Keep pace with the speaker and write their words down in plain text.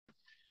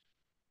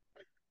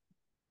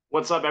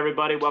What's up,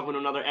 everybody? Welcome to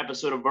another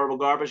episode of Verbal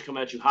Garbage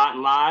coming at you hot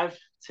and live.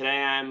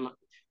 Today, I'm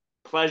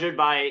pleasured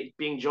by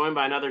being joined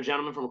by another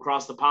gentleman from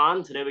across the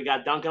pond. Today, we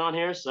got Duncan on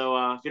here.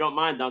 So, if you don't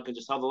mind, Duncan,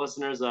 just tell the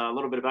listeners a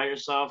little bit about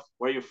yourself,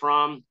 where you're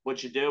from,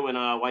 what you do, and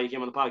why you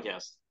came on the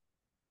podcast.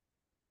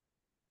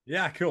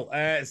 Yeah, cool.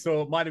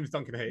 So my name is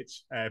Duncan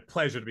Haich.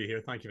 Pleasure to be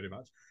here. Thank you very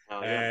much.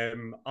 Hell yeah.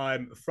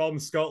 I'm from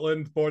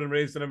Scotland, born and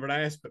raised in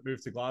Inverness, but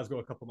moved to Glasgow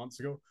a couple of months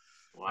ago.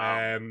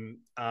 Wow.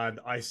 And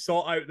I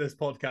sought out this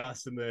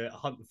podcast in the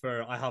hunt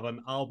for. I have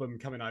an album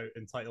coming out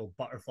entitled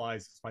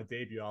Butterflies. It's my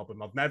debut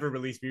album. I've never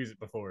released music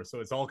before, so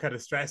it's all kind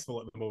of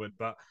stressful at the moment.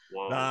 But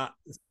Whoa. that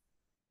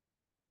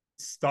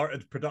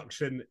started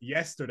production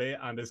yesterday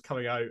and is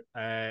coming out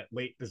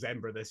late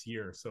December this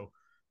year. So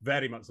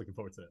very much looking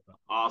forward to it.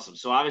 Awesome.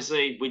 So,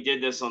 obviously, we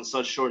did this on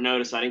such short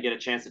notice. I didn't get a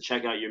chance to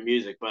check out your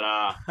music,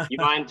 but you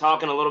mind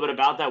talking a little bit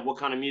about that? What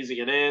kind of music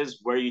it is,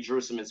 where you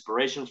drew some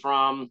inspiration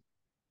from,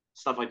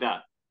 stuff like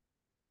that.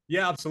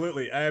 Yeah,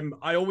 absolutely.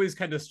 I always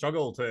kind of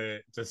struggle to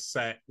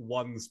set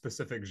one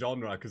specific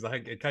genre because I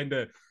think it kind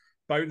of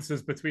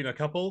bounces between a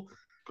couple.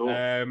 Cool.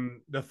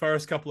 The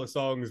first couple of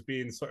songs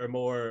being sort of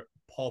more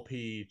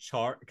poppy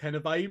chart kind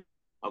of vibes.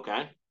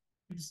 Okay.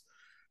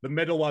 The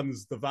middle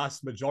ones, the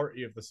vast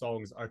majority of the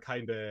songs are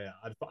kind of,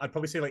 I'd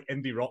probably say like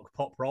indie rock,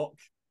 pop rock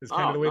is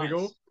kind of Oh, the way to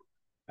go. nice.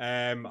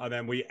 And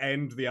then we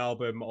end the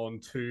album on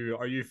two.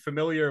 Are you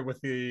familiar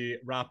with the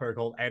rapper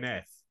called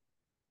NF?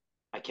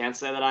 I can't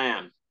say that I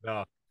am. No,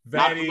 Not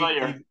very.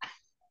 familiar.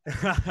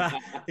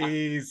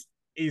 He's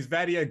he's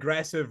very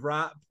aggressive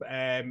rap.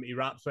 He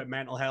raps about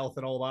mental health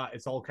and all that.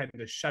 It's all kind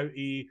of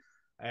shouty.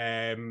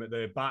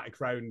 The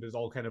background is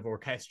all kind of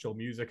orchestral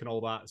music and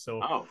all that. So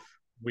Oh,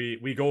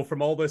 we go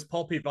from all this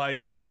poppy vibes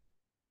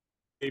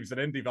and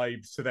indie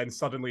vibes to then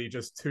suddenly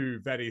just two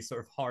very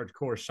sort of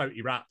hardcore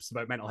shouty raps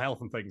about mental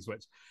health and things,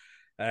 which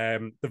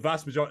the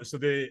vast majority. So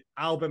the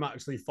album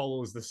actually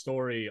follows the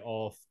story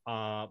of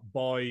a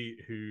boy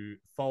who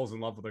falls in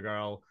love with a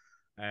girl,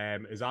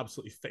 is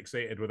absolutely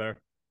fixated with her.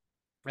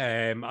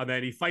 And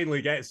then he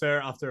finally gets her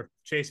after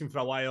chasing for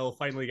a while,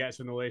 finally gets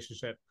her in a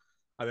relationship.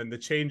 And then the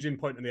changing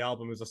point in the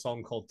album is a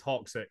song called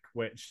Toxic,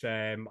 which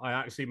I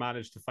actually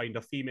managed to find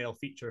a female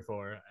feature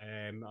for,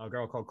 a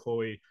girl called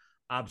Chloe,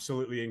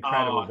 absolutely oh,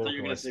 incredible I thought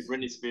you were gonna say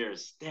vocalist. Britney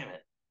Spears. Damn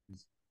it.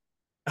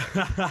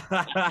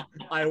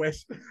 I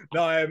wish.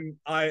 No,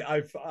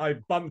 I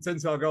bumped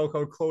into a girl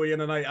called Chloe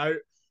in a night out,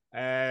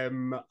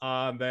 and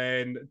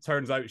then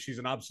turns out she's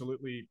an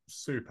absolutely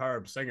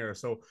superb singer.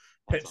 So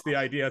That's pitched the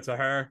awesome. idea to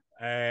her.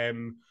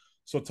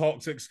 So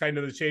Toxic's kind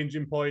of the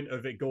changing point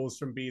of it goes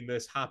from being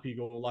this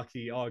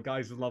happy-go-lucky, oh,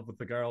 guys in love with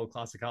the girl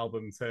classic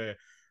album to,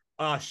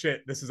 ah,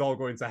 shit, this is all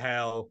going to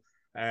hell.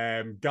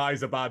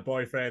 Guy's a bad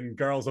boyfriend,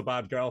 girl's a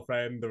bad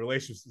girlfriend. The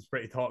relationship's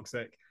pretty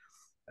toxic.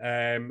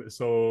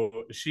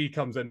 So she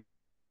comes in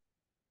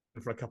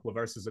for a couple of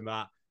verses in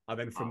that. And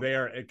then from Okay.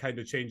 there, it kind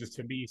of changes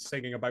to me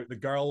singing about the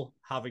girl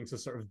having to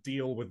sort of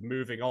deal with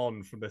moving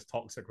on from this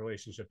toxic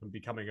relationship and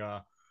becoming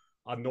a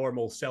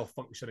normal, self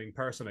functioning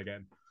person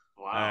again.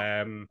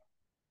 Wow. Um,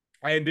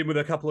 I ended with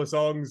a couple of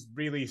songs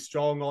really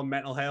strong on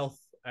mental health.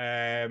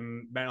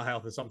 Mental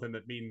health is something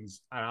that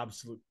means an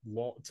absolute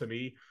lot to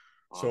me.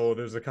 So Awesome.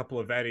 there's a couple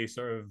of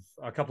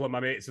my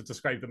mates have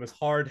described them as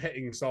hard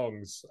hitting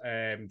songs,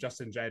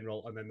 just in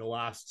general, and then the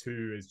last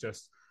two is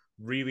just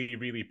really,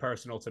 really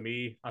personal to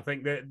me. I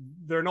think that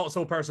they're not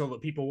so personal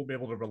that people won't be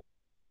able to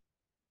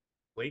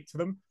relate to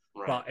them,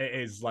 Right. but it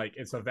is like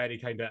it's a very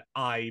kind of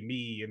I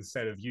me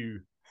instead of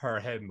you her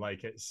him. Like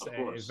Of it's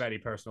course. very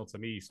personal to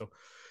me. So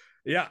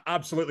yeah,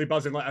 absolutely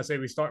buzzing. Like I say,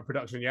 we started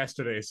production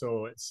yesterday,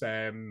 so it's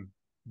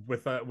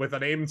with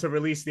an aim to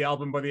release the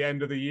album by the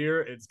end of the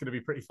year. It's going to be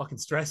pretty fucking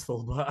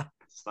stressful, but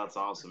That's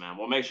awesome, man.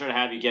 We'll make sure to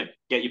have you get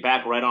you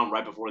back right on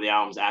right before the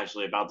album's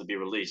actually about to be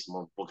released,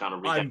 and we'll kind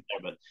of recap I'm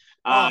there. But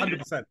oh, I got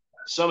 100%.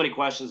 so many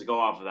questions to go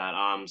off of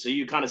that. So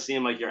you kind of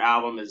seem like your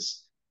album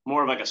is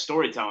more of like a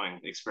storytelling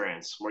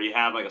experience where you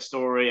have like a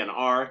story, an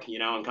arc,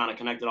 and kind of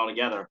connect it all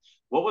together.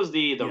 What was the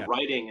Yeah.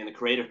 writing and the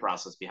creative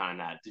process behind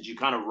that? Did you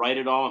kind of write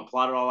it all and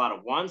plot it all out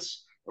at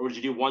once, or would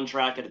you do one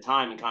track at a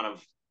time and kind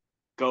of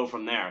go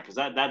from there? Because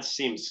that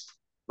seems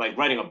like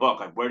writing a book.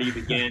 Like, where do you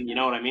begin? You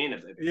know what I mean?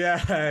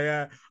 Yeah,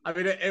 yeah. I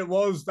mean, it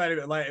was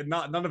very like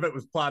none of it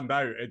was planned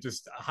out. It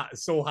just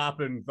so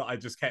happened that I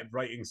just kept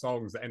writing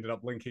songs that ended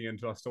up linking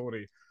into a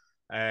story.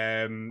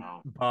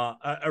 Oh, But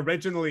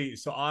originally,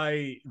 so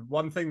I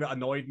one thing that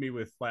annoyed me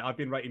with like I've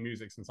been writing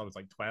music since I was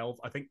like 12.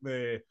 I think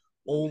the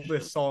holy shit.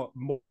 oldest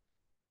song,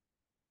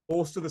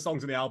 most of the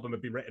songs in the album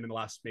have been written in the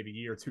last maybe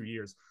year, 2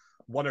 years.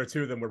 One or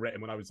two of them were written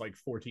when I was like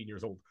 14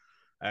 years old.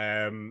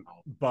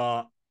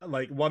 But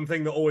like one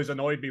thing that always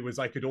annoyed me was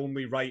I could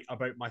only write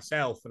about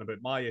myself and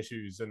about my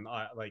issues, and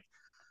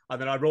and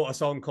then I wrote a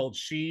song called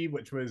She,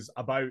 which was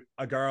about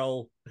a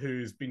girl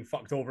who's been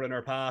fucked over in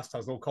her past,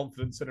 has no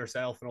confidence in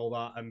herself and all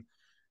that. And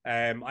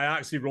I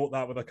actually wrote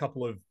that with a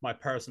couple of my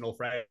personal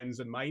friends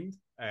in mind.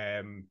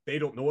 They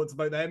don't know it's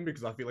about them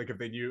because I feel like if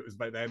they knew it was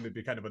about them, they'd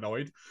be kind of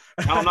annoyed.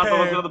 Tell them not to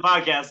listen to the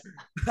podcast.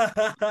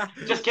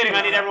 Just kidding.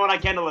 I need but, everyone I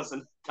can to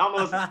listen. Tell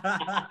them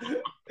to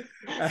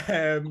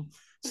listen.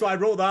 So I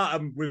wrote that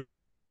and was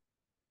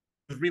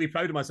really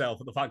proud of myself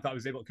at the fact that I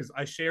was able, because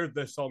I shared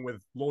this song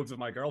with loads of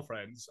my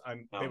girlfriends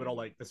and they were all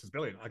like, "This is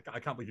brilliant. I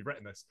can't believe you've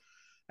written this."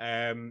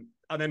 And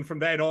then from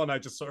then on, I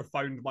just sort of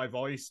found my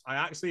voice.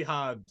 There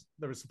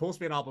was supposed to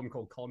be an album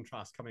called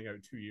Contrast coming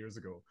out 2 years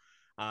ago.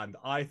 And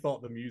I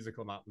thought the music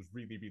on that was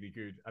really, really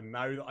good. And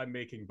now that I'm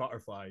making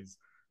Butterflies,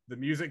 the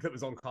music that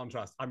was on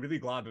Contrast, I'm really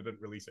glad I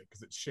didn't release it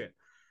because it's shit.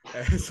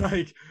 It's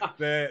like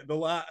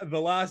the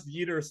last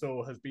year or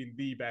so has been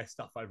the best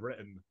stuff I've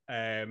written.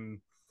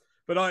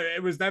 But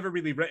it was never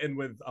really written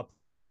with a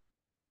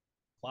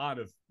plan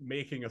of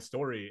making a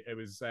story. It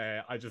was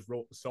I just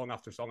wrote song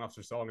after song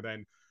after song, and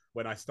then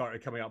when I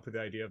started coming up with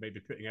the idea of maybe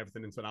putting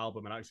everything into an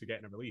album and actually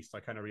getting it released, I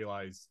kind of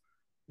realized,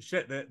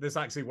 shit, this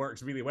actually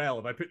works really well.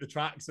 If I put the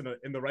tracks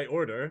in the right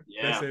order,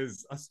 this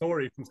is a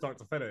story from start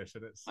to finish,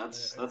 and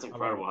that's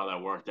incredible how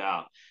that worked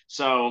out.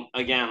 So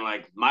again,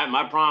 like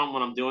my problem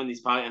when I'm doing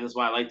these podcasts, and this is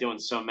why I like doing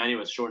so many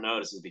with short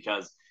notice, is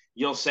because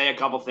you'll say a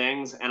couple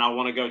things and I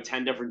want to go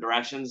 10 different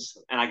directions,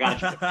 and I got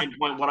to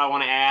pinpoint what I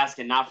want to ask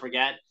and not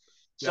forget.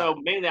 So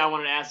mainly I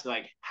wanted to ask,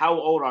 like, how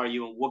old are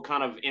you and what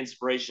kind of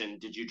inspiration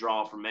did you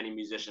draw from many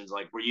musicians?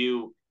 Like, were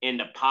you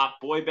into pop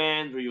boy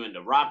bands? Were you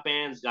into rock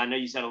bands? I know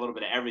you said a little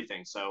bit of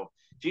everything. So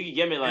if you could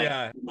give me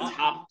like the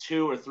top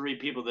 2 or 3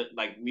 people that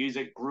like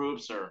music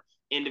groups or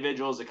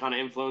individuals that kind of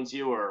influence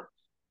you or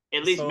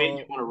at least made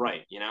you want to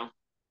write, you know?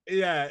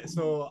 Yeah.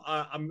 So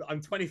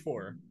I'm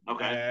 24.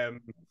 Okay.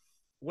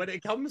 When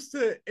it comes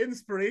to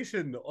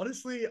inspiration,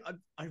 honestly,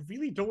 I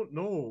really don't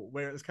know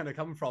where it's kind of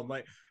come from.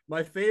 Like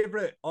my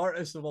favorite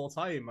artists of all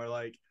time are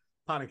like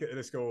Panic at the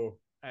Disco,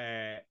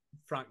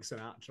 Frank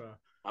Sinatra.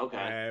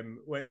 Okay.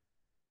 Which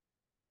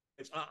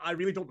I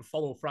really don't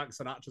follow Frank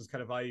Sinatra's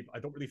kind of vibe. I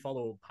don't really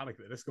follow Panic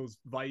at the Disco's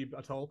vibe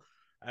at all.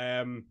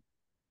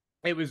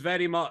 It was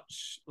very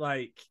much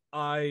like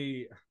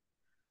I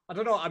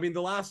don't know. I mean,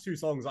 the last 2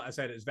 songs, like I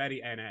said, it's very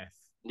NF.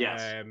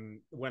 Yes.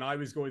 When I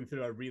was going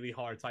through a really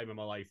hard time in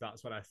my life,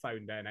 that's when I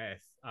found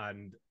NF,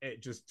 and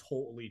it just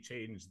totally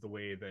changed the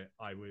way that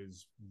I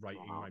was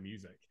writing my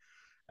music.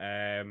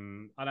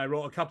 And I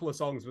wrote a couple of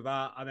songs with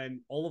that, and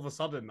then all of a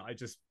sudden, I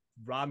just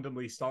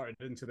randomly started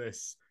into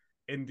this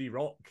indie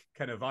rock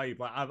kind of vibe.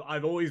 Like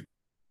I've always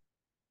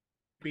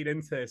been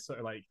into sort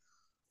of like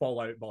Fall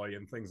Out Boy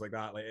and things like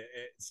that. Like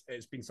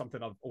it's been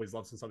something I've always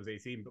loved since I was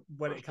 18. But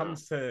when it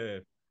comes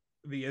to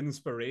the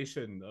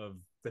inspiration of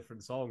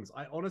different songs,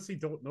 I honestly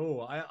don't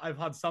know. I've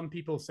had some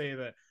people say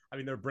that, I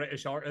mean, they're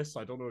British artists, so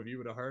I don't know if you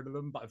would have heard of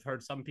them, but I've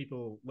heard some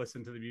people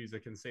listen to the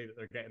music and say that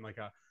they're getting like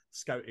a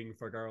Scouting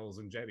for Girls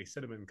and Jerry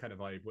Cinnamon kind of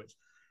vibe, which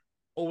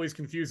always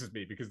confuses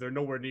me because they're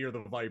nowhere near the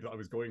vibe that I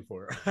was going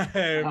for.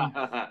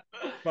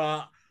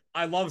 But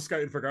I love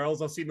Scouting for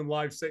Girls. I've seen them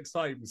live 6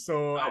 times,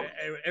 so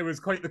it was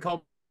quite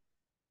the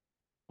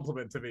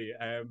compliment to me.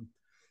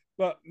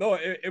 But no,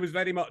 it was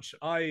very much,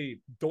 I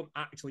don't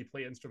actually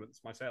play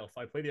instruments myself.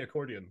 I play the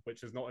accordion,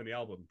 which is not in the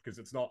album because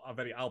it's not a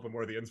very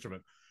album-worthy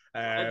instrument.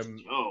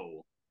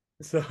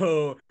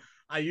 So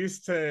I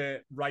used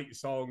to write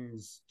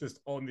songs just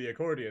on the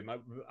accordion.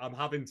 I'm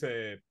having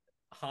to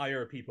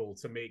hire people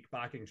to make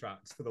backing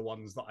tracks for the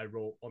ones that I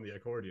wrote on the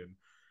accordion.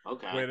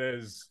 Okay.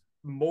 Whereas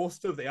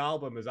most of the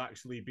album has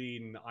actually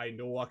been, I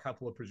know a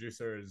couple of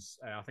producers,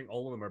 I think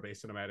all of them are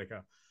based in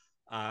America,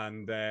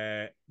 and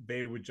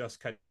they would just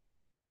kind of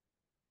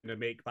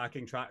make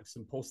backing tracks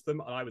and post them,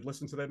 and I would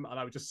listen to them, and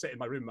I would just sit in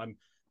my room and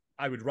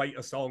I would write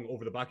a song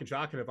over the backing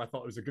track, and if I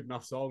thought it was a good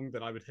enough song,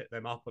 then I would hit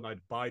them up and I'd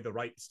buy the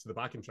rights to the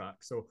backing track.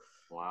 So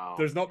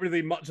there's not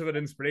really much of an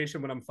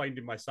inspiration when I'm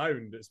finding my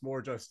sound. It's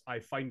more just I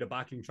find a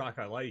backing track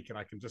I like and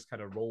I can just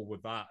kind of roll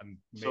with that. And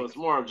so it's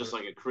more of just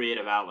like a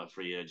creative outlet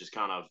for you to just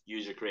kind of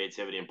use your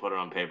creativity and put it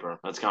on paper.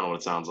 That's kind of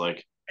what it sounds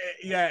like.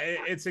 Yeah,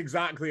 it's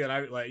exactly an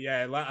outlet.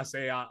 Yeah, like I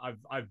say,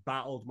 I've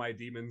battled my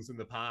demons in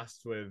the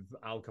past with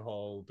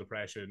alcohol,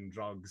 depression,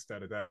 drugs, da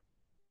da da.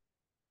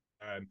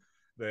 And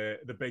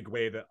the big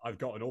way that I've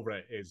gotten over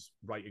it is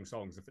writing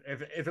songs.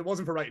 If it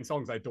wasn't for writing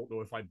songs, I don't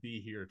know if I'd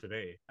be here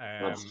today.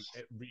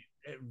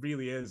 It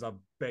really is a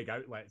big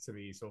outlet to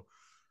me. So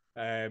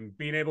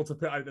being able to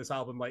put out this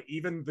album, like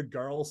even the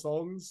girl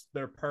songs,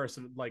 they're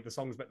personal. Like the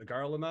songs about the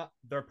girl and that,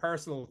 they're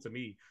personal to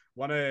me.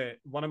 One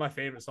of my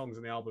favorite songs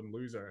in the album,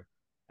 Loser.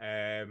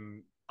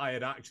 I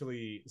had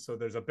actually, so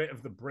there's a bit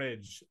of the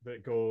bridge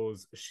that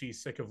goes,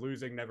 she's sick of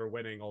losing, never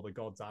winning all the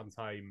goddamn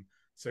time,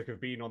 sick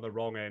of being on the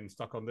wrong end,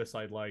 stuck on this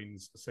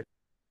sidelines, sick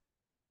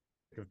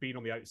of being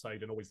on the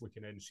outside and always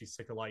looking in. She's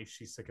sick of life.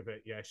 She's sick of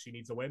it. Yeah, she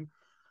needs a win.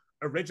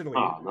 Originally,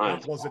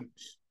 that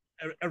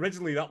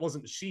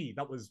wasn't she.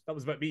 That was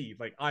about me.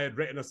 Like I had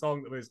written a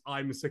song that was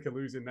I'm sick of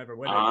losing, never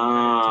winning.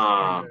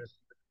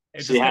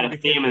 So you had a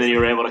theme, and then you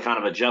were able to kind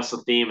of adjust the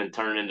theme and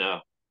turn it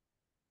into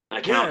an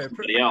account of Yeah,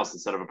 somebody else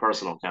instead of a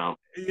personal account.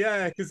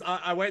 yeah, because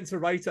I went to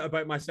write it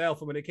about myself,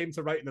 and when it came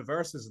to writing the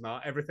verses and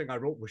that, everything I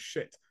wrote was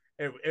shit.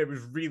 It was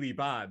really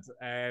bad.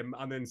 And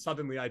then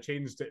suddenly I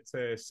changed it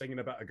to singing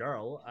about a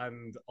girl,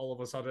 and all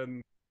of a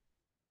sudden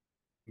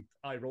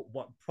I wrote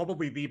what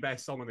probably the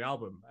best song on the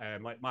album.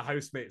 Like my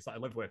housemates that I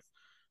live with,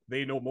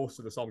 they know most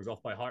of the songs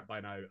off by heart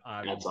by now,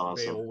 and That's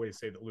awesome. they always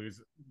say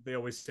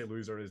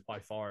Loser is by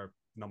far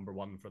number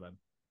one for them.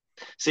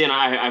 See, and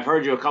I've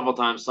heard you a couple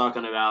times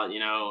talking about,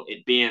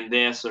 it being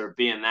this or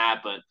being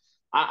that, but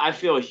I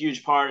feel a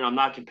huge part, and I'm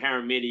not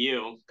comparing me to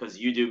you because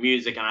you do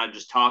music and I'm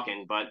just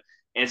talking, but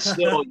it's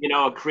still,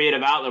 a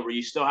creative outlet where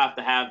you still have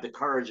to have the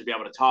courage to be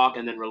able to talk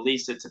and then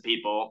release it to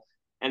people,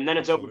 and then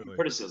it's open for Absolutely.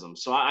 criticism.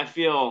 So I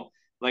feel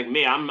like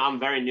me, I'm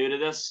very new to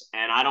this,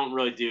 and I don't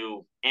really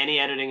do any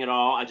editing at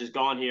all. I just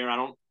go on here. I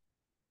don't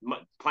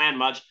plan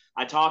much.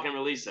 I talk and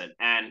release it,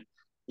 and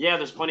yeah,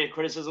 there's plenty of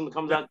criticism that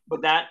comes Yeah, out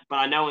with that, but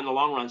I know in the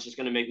long run it's just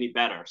going to make me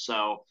better.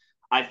 So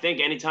I think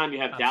anytime you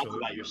have doubts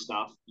about absolutely, your man.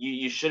 stuff,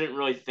 you shouldn't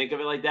really think of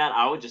it like that.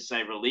 I would just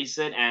say release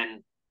it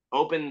and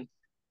open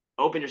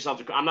open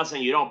yourself to. I'm not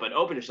saying you don't, but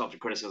open yourself to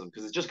criticism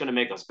because it's just going to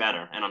make us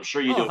better. And I'm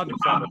sure you Oh, do a good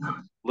job 100%. of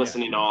Yeah,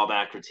 listening to all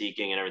that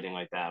critiquing and everything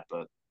like that.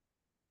 But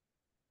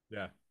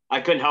yeah,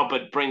 I couldn't help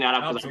but bring that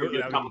up because I heard you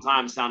absolutely. a I couple mean,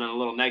 times sounding a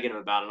little negative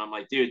about it. And I'm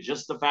like, dude,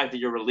 just the fact that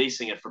you're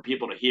releasing it for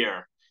people to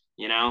hear,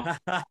 you know,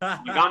 like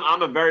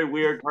I'm a very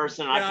weird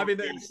person. And I yeah, I come mean,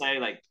 here and say,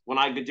 like, when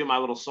I do my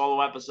little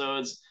solo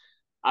episodes,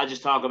 I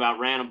just talk about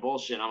random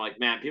bullshit. I'm like,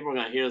 man, people are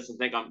gonna hear this and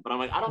think but I'm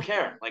like, I don't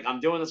care. Like, I'm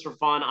doing this for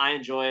fun. I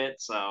enjoy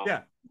it. So,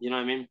 yeah, you know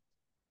what I mean?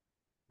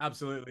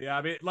 absolutely. Yeah,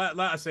 I mean, let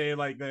us say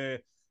like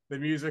the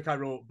music I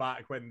wrote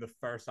back when the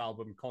first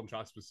album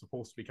Contrast was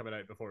supposed to be coming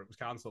out before it was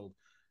cancelled.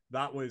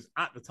 That was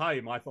at the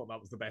time I thought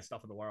that was the best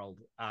stuff in the world,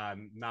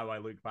 and now I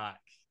look back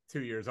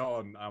 2 years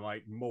on, I'm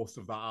like most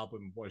of that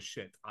album was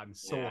shit. I'm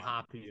so Yeah.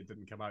 happy it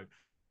didn't come out.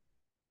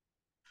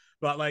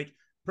 But like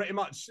pretty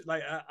much,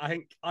 like I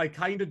think I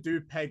kind of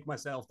do peg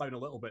myself down a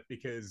little bit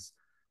because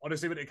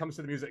honestly, when it comes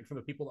to the music from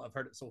the people that have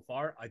heard it so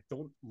far, I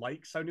don't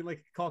like sounding like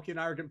a cocky and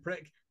arrogant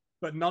prick.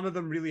 But none of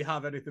them really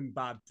have anything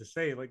bad to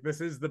say. Like this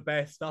is the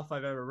best stuff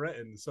I've ever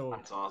written. So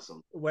That's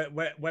awesome.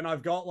 when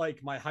I've got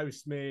like my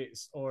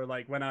housemates or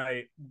like when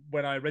I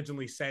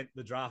originally sent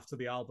the draft to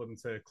the album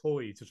to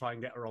Chloe to try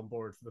and get her on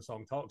board for the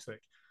song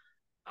Toxic,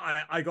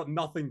 I got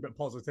nothing but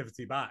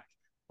positivity back.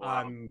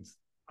 Wow. And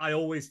I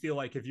always feel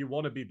like if you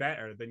want to be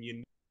better, then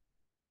you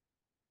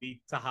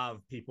need to have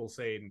people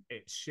saying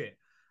it's shit.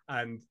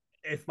 And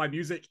if my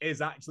music is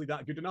actually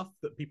that good enough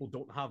that people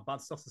don't have bad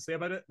stuff to say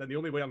about it, then the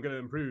only way I'm going to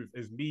improve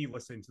is me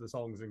listening to the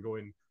songs and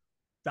going,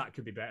 that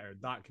could be better.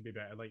 That could be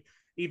better. Like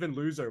even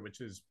Loser,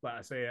 which is, like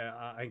I say,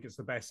 I think it's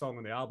the best song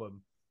on the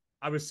album.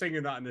 I was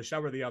singing that in the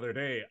shower the other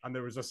day, and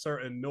there was a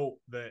certain note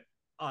that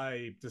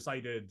I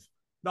decided,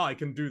 no, I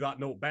can do that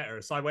note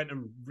better. So I went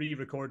and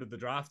re-recorded the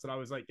draft, and I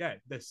was like, yeah,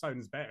 this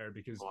sounds better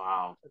because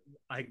Wow.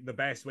 I think the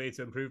best way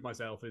to improve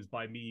myself is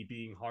by me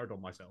being hard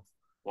on myself.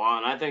 Well,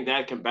 and I think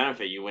that can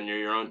benefit you when you're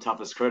your own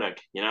toughest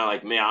critic.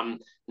 Like me, I'm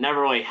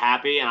never really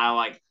happy, and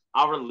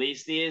I'll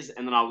release these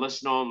and then I'll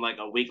listen to them like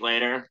a week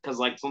later because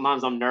like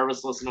sometimes I'm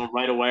nervous listening to them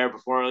right away or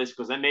before I release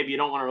because then maybe you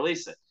don't want to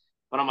release it.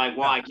 But I'm like,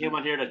 well, Yeah, I came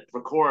on here to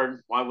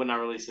record. Why wouldn't I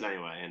release it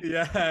anyway? And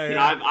yeah,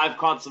 yeah, I've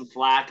caught some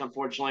flack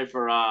unfortunately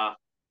for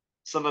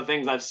some of the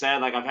things I've said.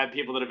 Like I've had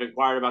people that have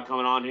inquired about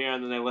coming on here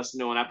and then they listen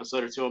to an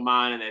episode or two of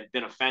mine and they've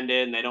been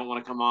offended and they don't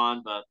want to come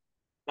on, but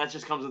that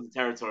just comes with the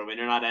territory when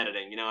you're not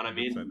editing. You know what I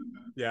mean? 100%.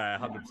 Yeah,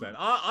 100%.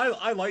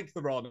 I like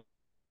the rawness.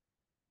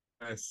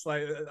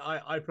 Like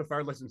I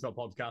prefer listening to a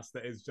podcast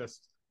that is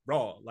just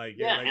raw.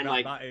 Yeah, Like and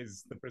that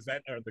is the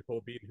presenter and the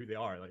co being who they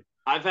are. Like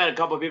I've had a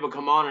couple of people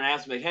come on and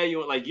ask me, like, "Hey,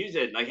 you like you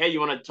did like, hey, you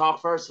want to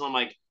talk first?" And I'm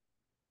like,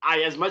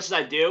 I as much as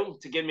I do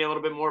to give me a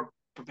little bit more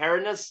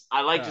preparedness,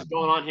 I like yeah, just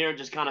going on here and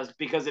just kind of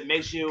because it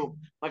makes you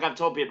like I've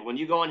told people when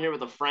you go on here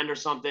with a friend or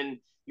something,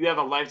 you have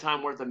a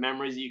lifetime worth of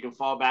memories that you can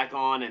fall back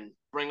on and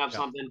bring up yeah.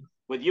 something.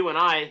 With you and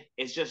I,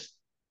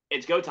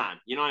 it's go time.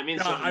 You know what I mean?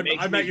 Yeah, So it I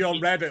makes met me you on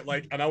Reddit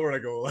like an hour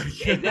ago.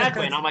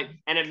 exactly. And Like I'm like,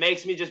 and it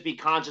makes me just be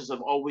conscious of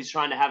always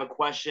trying to have a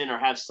question or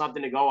have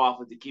something to go off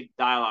of to keep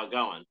dialogue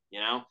going.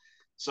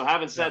 So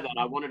having yeah. said that,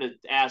 I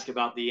wanted to ask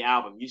about the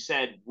album. You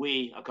said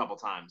we a couple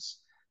times.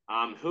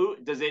 Who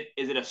does it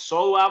is it a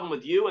solo album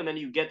with you and then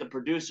you get the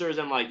producers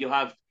and like you'll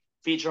have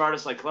feature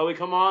artists like Chloe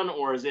come on,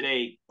 or is it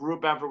a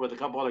group effort with a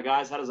couple other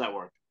guys? How does that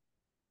work?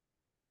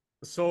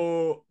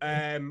 So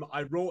I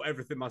wrote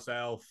everything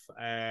myself.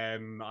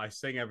 I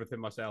sing everything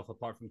myself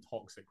apart from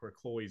Toxic where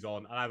Chloe's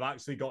on. And I've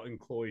actually gotten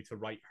Chloe to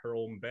write her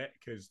own bit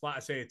because like I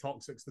say,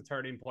 Toxic's the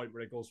turning point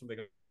where it goes from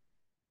the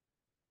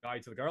guy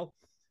to the girl.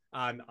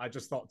 And I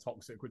just thought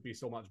Toxic would be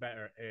so much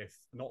better if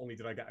not only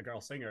did I get a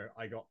girl singer,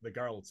 I got the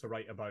girl to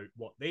write about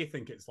what they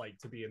think it's like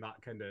to be in that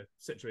kind of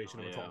situation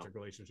Oh of a yeah. toxic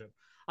relationship.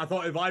 I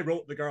thought if I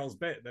wrote the girl's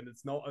bit, then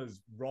it's not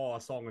as raw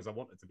a song as I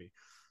want it to be.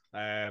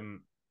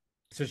 Um,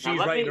 So Now she's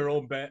writing her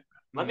own bit.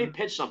 let me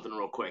pitch something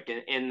real quick.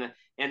 In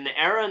the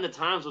era and the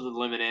times we're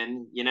living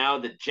in,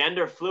 the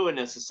gender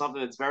fluidness is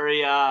something that's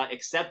very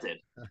accepted.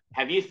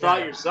 Have you thought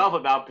Yeah. yourself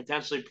about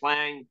potentially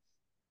playing,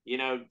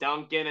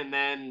 Duncan and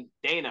then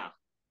Dana?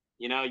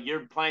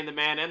 You're playing the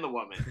man and the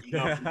woman. You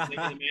go from singing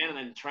the man and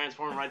then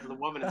transforming right to the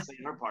woman and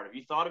singing her part. Have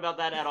you thought about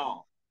that at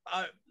all?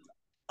 I,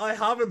 I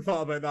haven't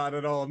thought about that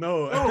at all.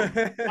 No.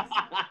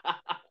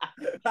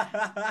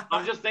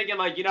 I'm just thinking,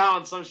 like, how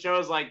on some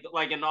shows, like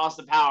in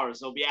Austin Powers,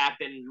 they'll be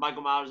acting,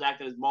 Michael Myers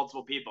acting as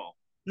multiple people.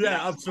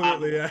 Yeah,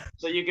 absolutely. Yeah.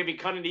 So you could be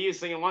cutting to you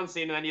singing one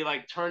scene, and then you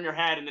like turn your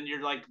head, and then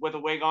you're like with a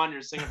wig on,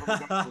 you're singing from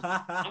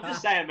a I'm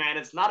just saying, man,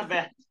 it's not a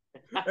bad.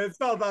 It's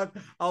not bad.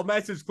 I'll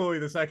message Chloe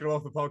the second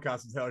off the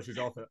podcast and tell her she's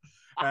off it.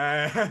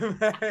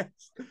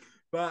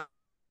 But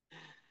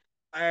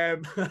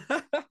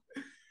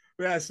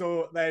yeah,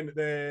 so then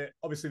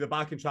obviously the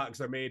backing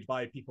tracks are made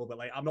by people that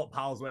I'm not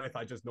pals with.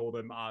 I just know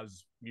them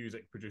as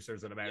music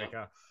producers in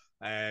America.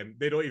 Yeah.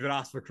 They don't even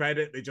ask for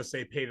credit. They just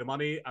say pay the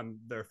money and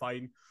they're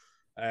fine.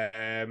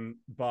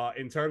 But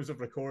in terms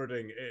of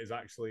recording, it is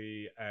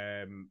actually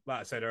like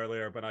I said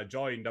earlier, when I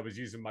joined, I was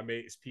using my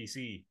mate's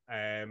PC.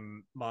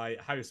 My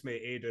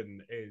housemate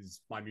Aiden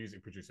is my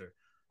music producer.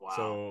 Wow.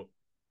 So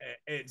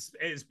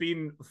it's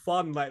been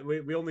fun. Like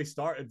we only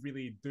started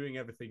really doing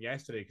everything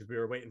yesterday because we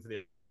were waiting for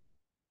the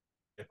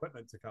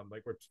equipment to come.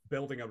 Like we're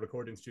building a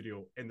recording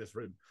studio in this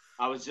room.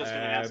 I was just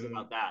going to ask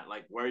about that.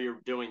 Like where you're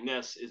doing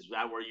this, is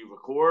that where you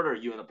record, or are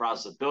you in the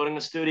process of building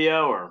a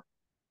studio, or?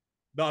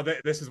 No,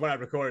 this is where I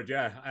record.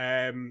 Yeah.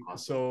 Awesome.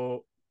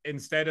 So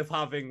instead of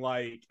having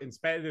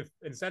instead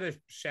of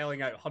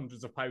shelling out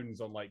hundreds of pounds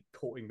on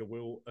coating the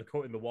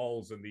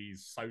walls and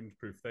these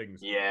soundproof things.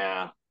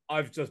 Yeah.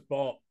 I've just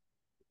bought.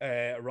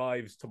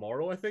 Arrives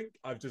tomorrow, I think.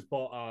 I've just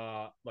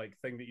bought a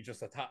thing that you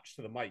just attach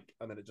to the mic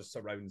and then it just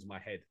surrounds my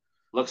head.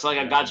 Looks like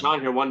I got you on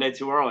here one day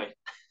too early.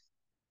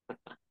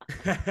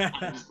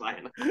 I'm just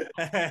playing.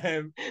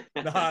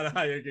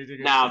 No, you're good.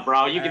 Nah,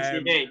 bro, you can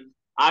see me.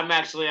 I'm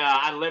actually,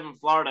 I live in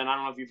Florida, and I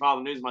don't know if you follow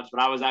the news much, but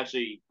I was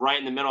actually right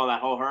in the middle of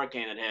that whole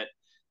hurricane that hit.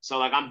 So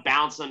I'm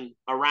bouncing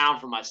around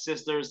from my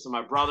sisters to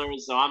my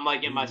brothers. So I'm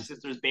in my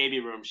sister's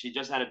baby room. She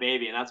just had a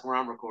baby, and that's where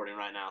I'm recording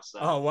right now. So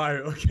oh wow,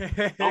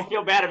 okay. Don't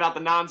feel bad about the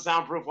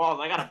non-soundproof walls.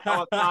 I got a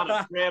Peloton,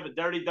 a crib, a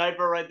dirty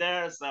diaper right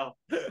there. So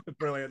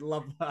brilliant,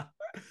 love that.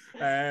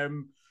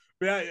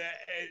 But yeah,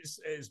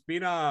 it's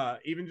been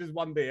even just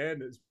one day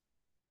in, it's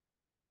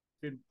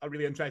been a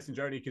really interesting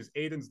journey because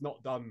Aiden's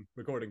not done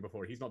recording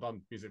before. He's not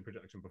done music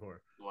production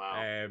before.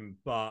 Wow.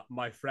 But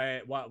my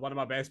friend, one of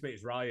my best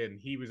mates, Ryan,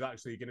 he was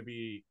actually going to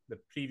be the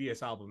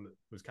previous album that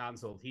was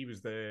cancelled. He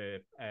was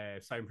the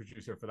sound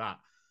producer for that.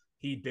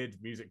 He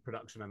did music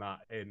production and that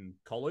in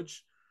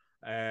college.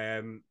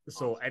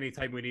 So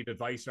anytime we need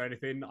advice or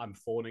anything, I'm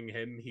phoning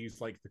him. He's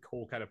the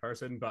cool kind of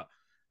person, but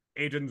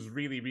Aiden's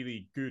really,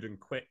 really good and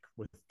quick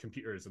with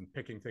computers and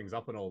picking things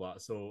up and all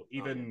that. So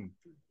even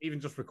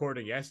just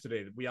recording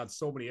yesterday, we had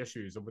so many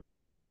issues, and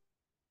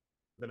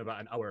within about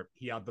an hour,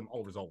 he had them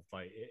all resolved.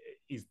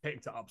 He's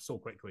picked it up so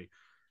quickly.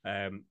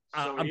 I'm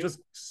just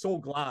so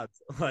glad.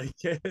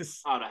 To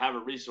have a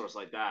resource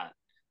like that.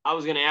 I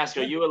was going to ask,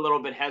 are you a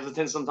little bit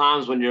hesitant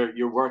sometimes when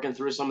you're working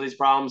through some of these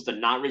problems to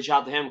not reach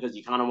out to him because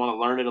you kind of want to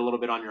learn it a little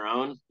bit on your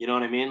own? You know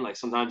what I mean?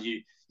 Sometimes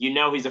he's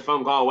a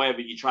phone call away,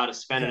 but you try to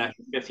spend an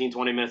extra 15,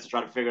 20 minutes to try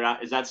to figure it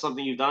out. Is that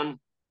something you've done?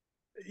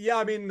 Yeah,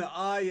 I mean, the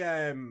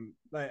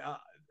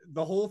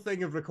whole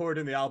thing of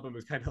recording the album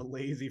was kind of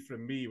lazy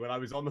from me. When I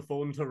was on the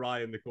phone to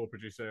Ryan, the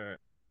co-producer,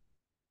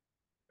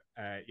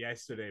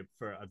 yesterday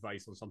for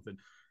advice on something,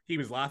 he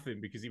was laughing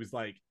because he was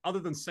like, other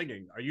than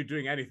singing, are you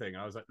doing anything?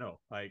 I was like, no,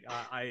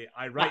 I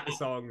write the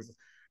songs.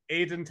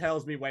 Aiden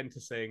tells me when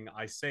to sing,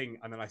 I sing,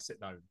 and then I sit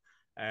down.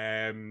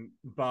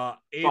 But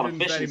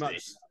Aiden's very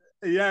much,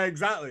 yeah,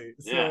 exactly.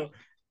 Yeah. So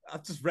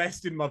I'm just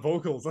resting my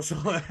vocals. That's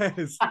all it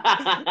is.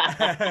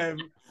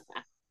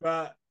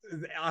 But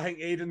I think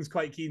Aiden's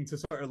quite keen to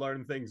sort of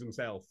learn things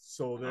himself.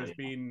 So there's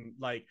been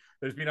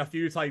a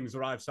few times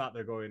where I've sat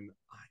there going,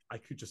 I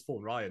could just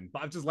phone Ryan,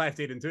 but I've just left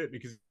Aiden to it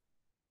because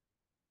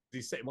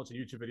he's sitting watching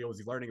YouTube videos,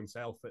 he's learning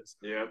himself. So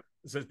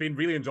it's been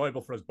really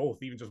enjoyable for us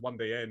both, even just one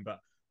day in. But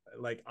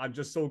I'm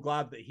just so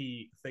glad that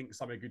he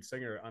thinks I'm a good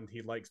singer and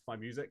he likes my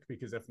music,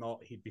 because if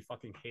not, he'd be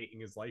fucking hating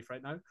his life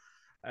right now.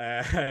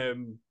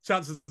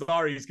 Chances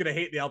are he's gonna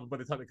hate the album by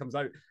the time it comes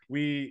out.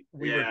 We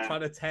were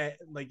trying to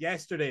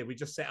yesterday we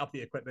just set up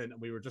the equipment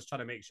and we were just trying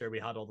to make sure we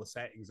had all the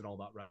settings and all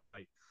that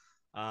right.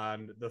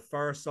 And the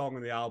first song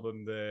on the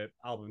album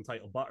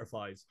titled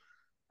Butterflies,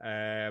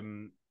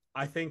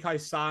 I think I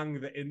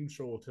sang the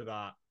intro to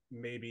that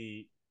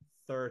maybe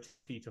 30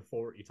 to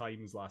 40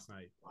 times last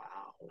night. Wow.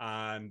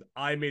 And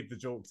I made the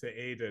joke to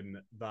Aiden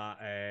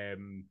that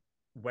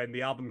when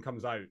the album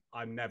comes out,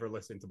 I'm never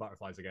listening to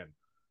Butterflies again.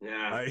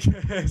 Yeah.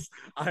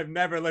 I've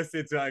never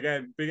listened to it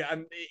again.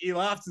 And he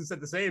laughed and said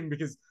the same,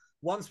 because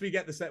once we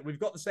get we've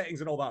got the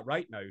settings and all that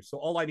right now. So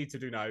all I need to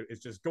do now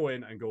is just go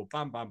in and go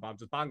bam, bam, bam,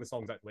 just bang the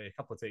songs out the way, a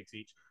couple of takes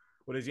each.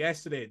 Whereas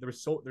yesterday,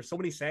 there's so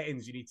many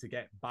settings you need to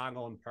get bang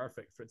on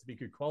perfect for it to be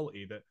good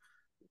quality, that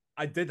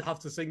I did have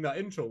to sing that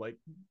intro like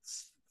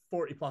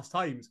 40 plus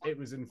times. It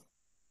was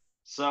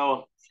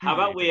So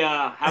infuriating.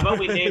 how about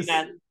we name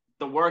that,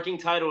 the working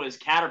title is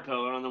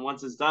Caterpillar, and then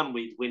once it's done,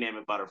 we name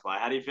it Butterfly.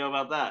 How do you feel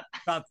about that?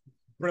 That's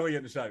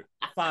brilliant show.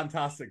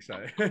 Fantastic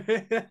show.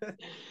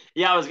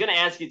 Yeah, I was gonna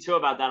ask you too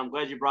about that. I'm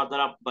glad you brought that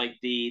up, like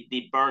the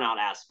burnout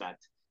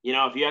aspect. You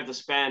know, if you have to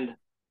spend,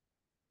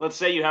 let's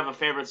say you have a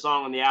favorite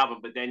song on the album,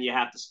 but then you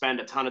have to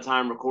spend a ton of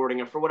time recording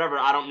it for whatever.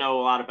 I don't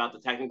know a lot about the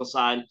technical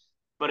side,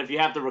 but if you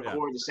have to Yeah.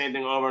 record the same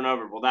thing over and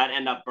over, will that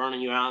end up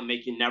burning you out and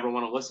make you never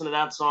want to listen to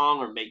that song,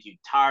 or make you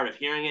tired of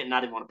hearing it and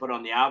not even want to put it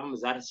on the album? Is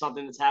that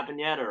something that's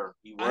happened yet, or are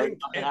you I worried think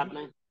about that it,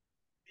 happening?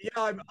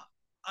 yeah,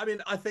 I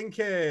mean, I think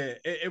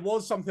it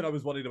was something I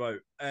was worried about.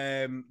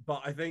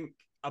 But I think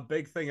a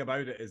big thing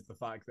about it is the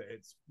fact that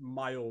it's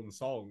my own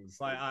songs.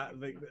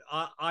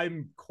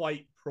 I'm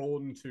quite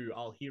prone to,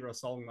 I'll hear a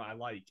song that I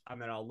like and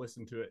then I'll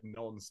listen to it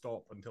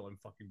non-stop until I'm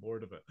fucking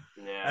bored of it.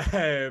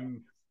 Yeah,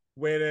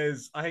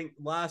 Whereas I think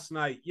last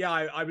night, yeah,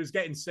 I was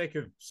getting sick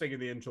of singing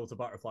the intro to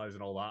Butterflies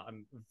and all that,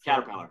 and for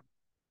Caterpillar.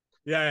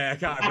 yeah,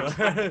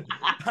 Caterpillar.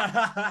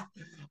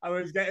 I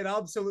was getting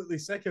absolutely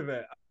sick of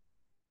it,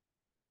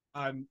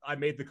 and I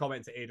made the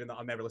comment to Aiden that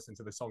I'll never listen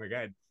to the song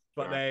again.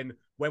 But Sure. then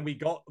when we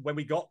got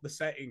the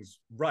settings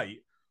right,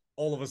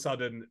 all of a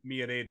sudden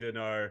me and Aiden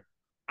are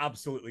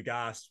absolutely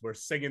gassed. We're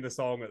singing the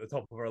song at the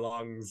top of our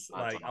lungs.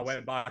 That's Like I awesome.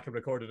 went back and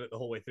recorded it the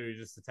whole way through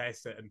just to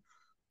test it. And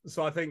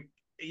so I think,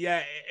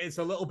 yeah, it's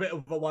a little bit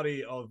of a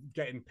worry of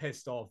getting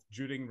pissed off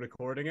during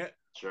recording it.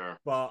 Sure.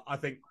 But I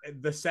think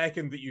the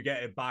second that you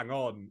get it bang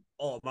on,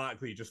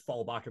 automatically you just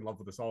fall back in love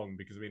with the song,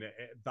 because I mean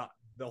that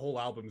the whole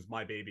album's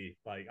my baby.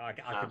 Like I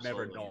could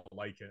never Absolutely. not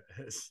like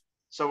it.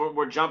 So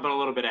we're jumping a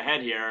little bit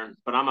ahead here,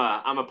 but I'm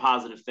a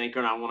positive thinker,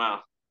 and I want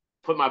to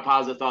put my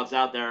positive thoughts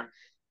out there.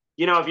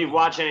 You know, if you Uh-huh.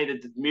 watch any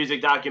of the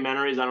music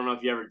documentaries, I don't know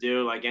if you ever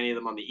do, like any of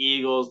them on the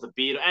Eagles, the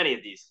Beatles, any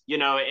of these, you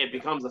know, it Yeah.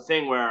 becomes a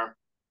thing where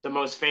the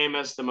most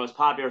famous, the most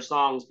popular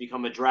songs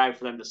become a drag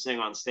for them to sing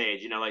on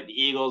stage. You know, like the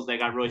Eagles, they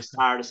got really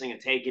tired of singing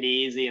 "Take It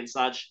Easy" and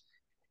such.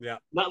 Yeah.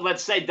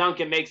 Let's say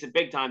Duncan makes it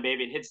big time,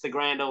 baby, and hits the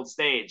grand old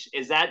stage.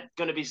 Is that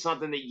going to be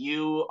something that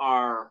you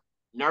are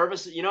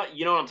nervous? You know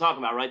what I'm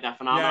talking about, right? That Yeah.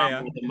 phenomenon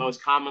Yeah. where the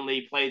most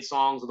commonly played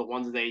songs are the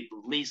ones that they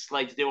least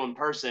like to do in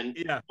person,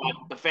 Yeah. but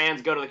the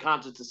fans go to the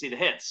concert to see the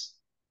hits.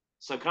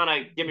 So, kind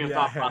of give me your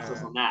thought process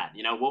Yeah. on that.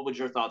 You know, what would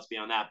your thoughts be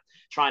on that?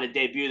 Trying to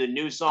debut the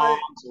new songs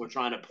I or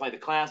trying to play the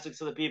classics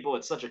to the people?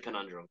 It's such a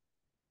conundrum.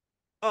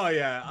 Oh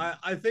yeah,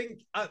 I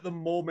think at the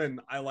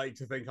moment I like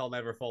to think I'll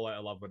never fall out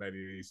of love with any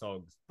of these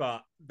songs.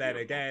 But then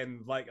Beautiful.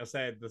 again, like I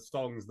said, the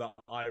songs that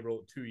I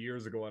wrote 2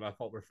 years ago and I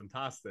thought were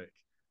fantastic,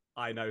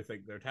 I now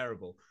think they're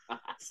terrible.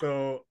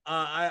 So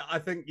I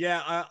think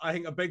yeah, I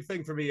think a big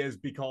thing for me is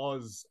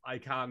because I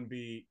can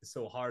be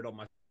so hard on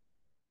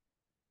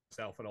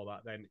myself and all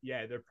that. Then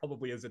yeah, there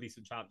probably is a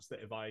decent chance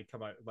that if I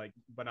come out like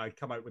when I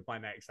come out with my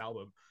next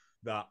album,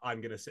 that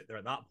I'm gonna sit there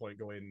at that point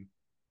going,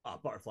 "Ah,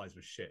 Butterflies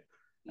was shit."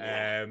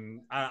 Yeah.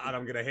 And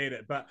I'm gonna hate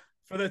it. But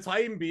for the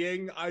time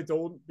being, I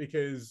don't,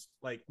 because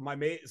like my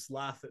mates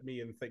laugh at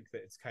me and think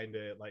that it's kind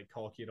of like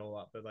cocky and all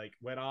that. But like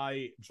when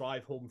I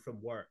drive home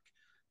from work,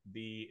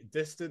 the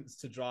distance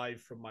to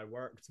drive from my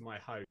work to my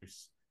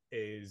house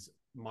is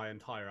my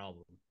entire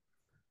album.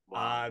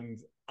 Wow.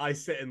 And I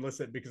sit and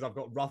listen because I've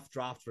got rough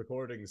draft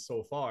recordings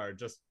so far,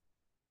 just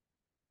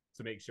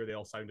to make sure they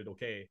all sounded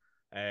okay.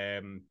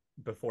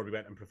 Before we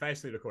went and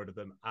professionally recorded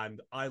them,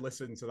 and I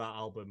listen to that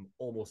album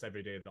almost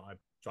every day that I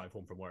drive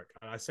home from work,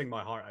 and I sing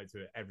my heart out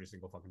to it every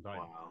single fucking time.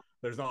 Wow.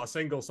 There's not a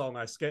single song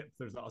I skip.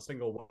 There's not a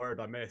single word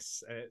I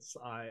miss.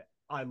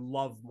 I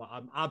love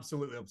I'm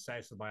absolutely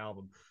obsessed with my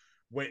album,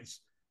 which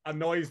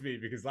annoys me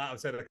because, like I've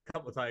said a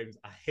couple of times,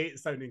 I hate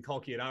sounding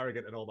cocky and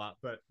arrogant and all that,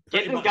 but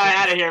Get pretty this much guy what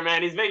I'm out of here,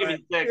 man. He's making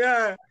me sick.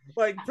 yeah,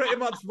 like pretty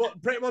much what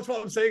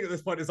I'm saying at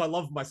this point is I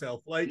love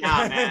myself. Like,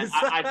 Nah, man,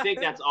 I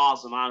think that's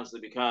awesome, honestly,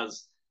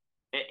 because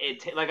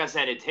like I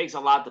said, it takes a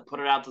lot to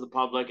put it out to the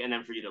public, and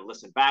then for you to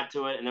listen back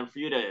to it, and then for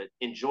you to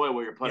enjoy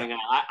what you're yeah, putting out.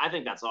 I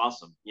think that's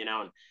awesome, you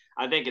know. And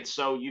I think it's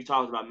so, you've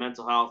talked about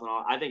mental health and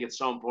all. I think it's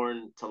so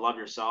important to love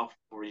yourself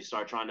before you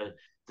start trying to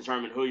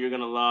determine who you're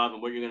going to love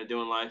and what you're going to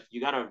do in life. You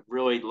got to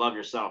really love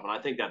yourself, and I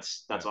think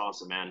that's yeah.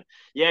 awesome, man.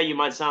 Yeah, you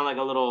might sound like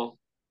a little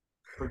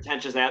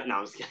pretentious. No,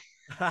 I'm just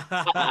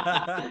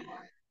kidding.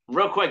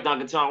 Real quick,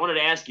 Duncan, so I wanted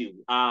to ask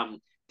you,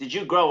 did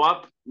you grow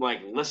up like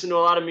listen to a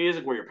lot of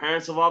music? Were your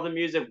parents involved in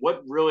music?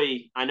 What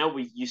really? I know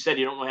you said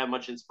you don't really have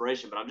much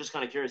inspiration, but I'm just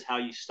kind of curious how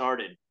you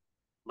started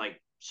like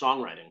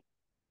songwriting.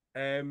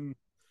 um,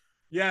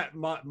 yeah,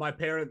 my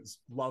parents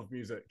love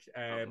music.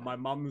 Okay. My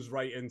mum's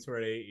right into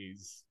her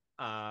 80s,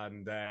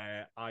 and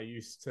I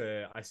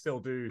still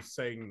do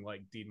sing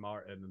like Dean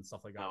Martin and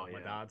stuff like that Oh with my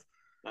yeah, dad.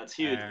 that's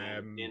huge, man.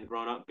 Um, Being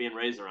grown up, being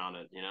raised around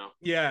it, you know.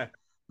 yeah,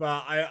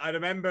 but I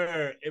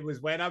remember it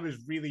was when I was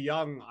really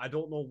young. I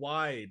don't know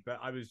why, but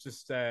I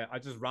just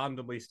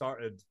randomly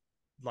started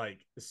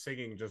like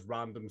singing just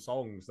random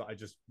songs that I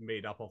just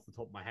made up off the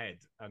top of my head,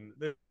 and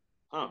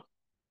Huh?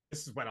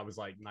 this is when I was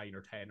like 9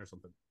 or 10 or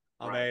something.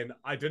 And then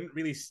I didn't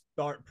really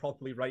start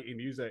properly writing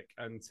music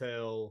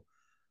until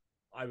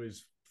I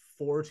was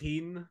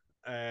 14.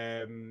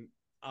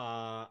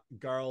 A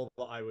girl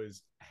that I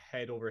was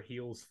head over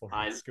heels for in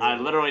I school.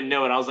 literally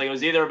knew it. I was like, it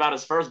was either about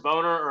his first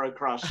boner or a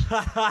crush.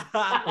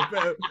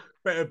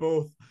 bit of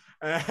both.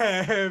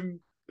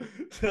 Um,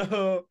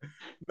 so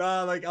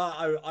nah, like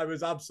I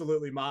was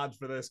absolutely mad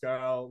for this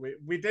girl.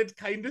 We did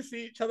kind of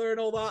see each other and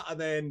all that, and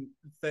then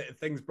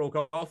things broke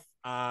off,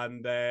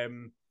 and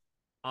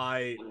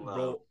I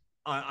wrote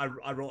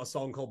I wrote a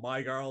song called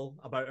My Girl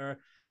about her,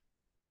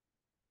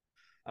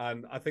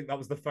 and I think that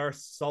was the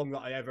first song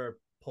that I ever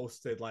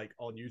posted like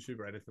on YouTube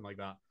or anything like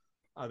that.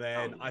 And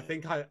then I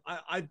think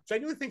I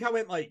genuinely think I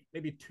went like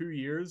maybe 2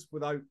 years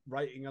without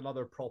writing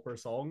another proper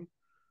song.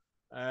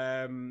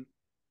 Um,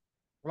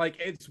 like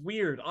it's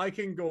weird. I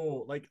can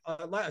go like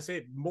like I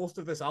said, most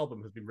of this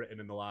album has been written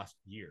in the last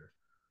year.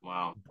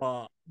 Wow.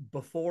 But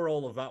before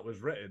all of that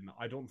was written,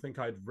 I don't think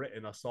I'd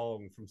written a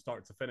song from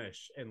start to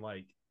finish in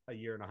like a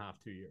year and a half,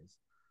 2 years.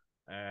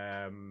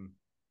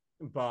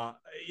 But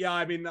yeah,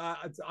 I mean,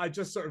 I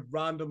just sort of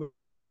randomly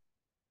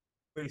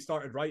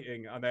started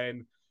writing, and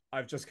then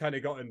I've just kind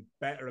of gotten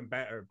better and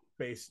better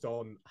based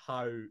on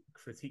how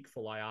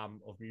critiqueful I am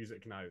of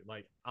music now.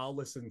 Like, I'll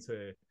listen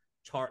to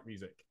chart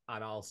music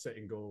and I'll sit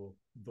and go,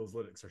 those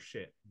lyrics are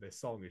shit. This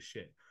song is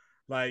shit.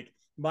 Like,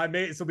 my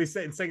mates will be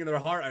sitting singing their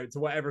heart out to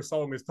whatever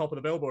song is top of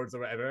the billboards or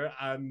whatever,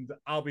 and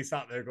I'll be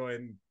sat there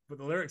going, but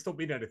the lyrics don't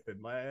mean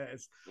anything. Like,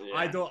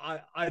 I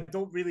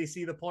don't really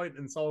see the point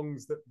in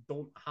songs that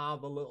don't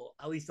have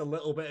at least a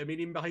little bit of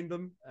meaning behind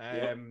them.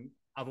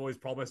 I've always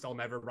promised I'll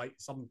never write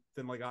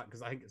something like that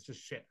because I think it's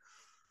just shit.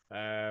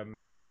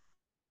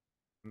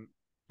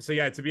 So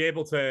yeah, to be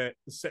able to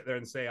sit there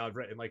and say I've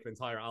written like an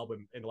entire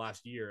album in the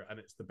last year and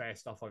it's the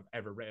best stuff I've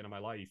ever written in my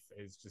life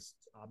is just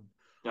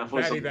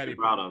definitely very, something very to be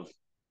proud of.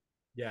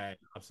 Yeah,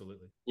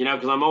 absolutely.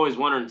 Because I'm always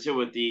wondering too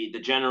with the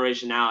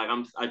generation now.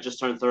 Like I just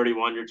turned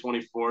 31. You're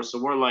 24, so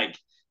we're like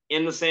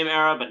in the same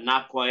era, but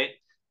not quite.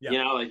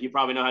 Yeah. Like you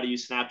probably know how to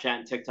use Snapchat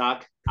and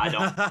TikTok. I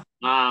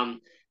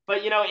don't.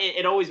 But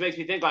it always makes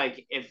me think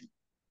like if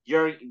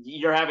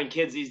you're having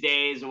kids these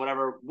days and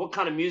whatever, what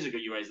kind of music are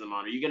you raising them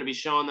on? Are you going to be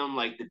showing them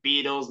like the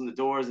Beatles and the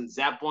Doors and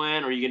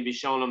Zeppelin, or are you going to be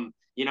showing them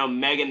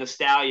Megan Thee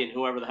Stallion,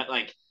 whoever the heck,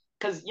 like,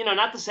 because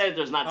not to say that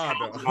there's not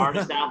talented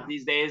artists out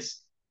these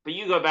days, but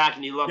you go back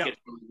and you look at,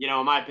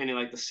 in my opinion,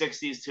 like the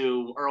 60s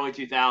to early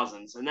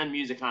 2000s, and then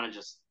music kind of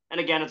just, and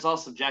again, it's all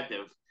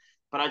subjective,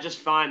 but I just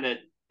find that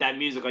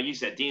music, like you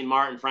said, Dean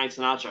Martin, Frank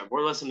Sinatra,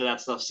 we're listening to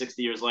that stuff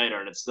 60 years later,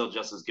 and it's still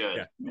just as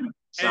good. Yeah.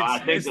 So I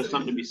think there's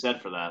something to be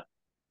said for that.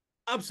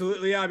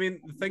 Absolutely. Yeah. I mean,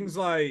 things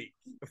like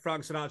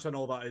Frank Sinatra and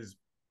all that is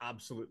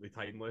absolutely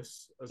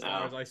timeless as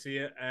far as I see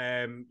it.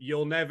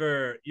 You'll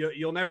never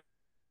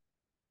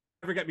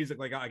get music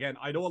like that again.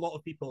 I know a lot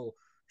of people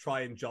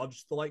try and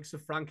judge the likes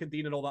of Frank and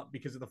Dean and all that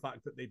because of the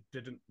fact that they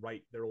didn't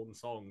write their own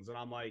songs, and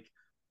I'm like,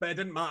 but it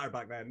didn't matter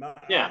back then.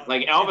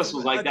 Like Elvis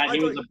was like that. He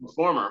was a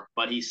performer,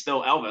 but he's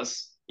still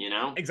Elvis.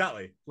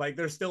 Exactly. Like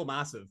they're still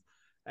massive.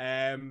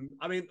 I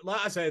mean,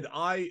 like I said,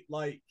 I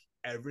like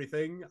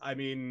everything. I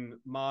mean,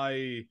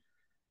 my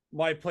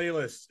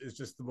playlist is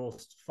just the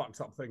most fucked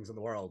up things in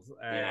the world.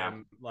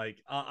 Like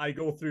I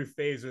go through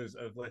phases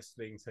of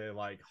listening to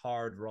like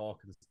hard rock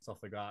and stuff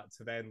like that,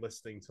 to then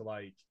listening to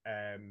like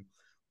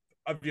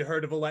have you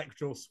heard of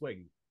electro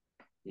swing?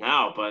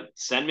 No, but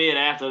send me it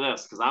after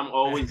this because I'm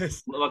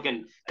always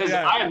looking. Because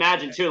I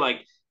imagine too,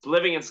 like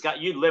living in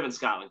Scotland. You live in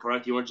Scotland,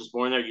 correct? You weren't just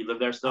born there. You live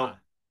there still.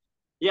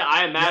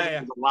 I imagine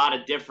there's a lot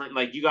of different.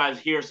 Like you guys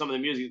hear some of the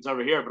music that's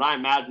over here, but I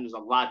imagine there's a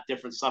lot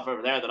different stuff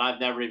over there that I've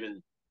never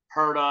even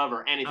heard of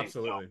or anything.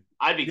 Absolutely. So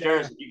I'd be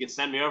curious if you could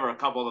send me over a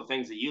couple of the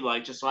things that you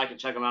like, just so I can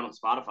check them out on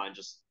Spotify. And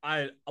just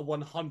I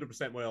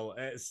 100% will.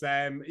 It's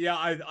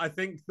I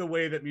think the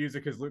way that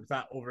music is looked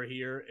at over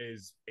here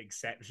is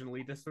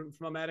exceptionally different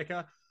from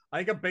America. I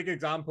think a big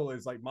example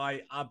is like I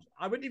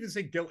wouldn't even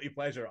say guilty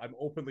pleasure. I'm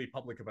openly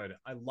public about it.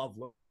 I love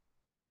Little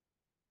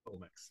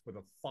Mix with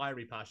a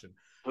fiery passion.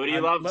 Who do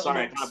you love? Little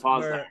Sorry, Mix, I kind of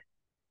paused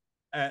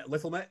there.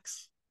 Little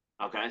Mix.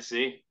 Okay,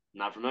 see,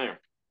 not familiar.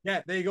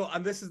 Yeah, there you go.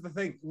 And this is the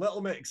thing.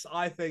 Little Mix,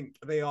 I think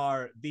they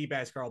are the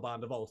best girl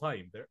band of all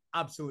time. They're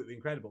absolutely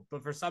incredible.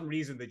 But for some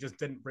reason, they just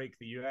didn't break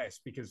the US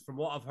because from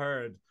what I've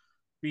heard,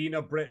 being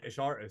a British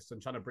artist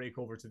and trying to break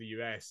over to the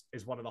US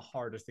is one of the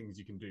hardest things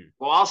you can do.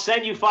 Well, I'll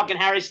send you fucking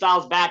Harry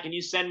Styles back and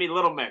you send me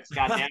Little Mix.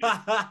 Goddamn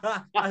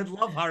it. I'd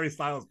love Harry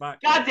Styles back.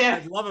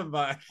 Goddamn. I'd love him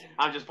back.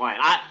 I'm just playing.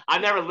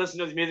 I've never listened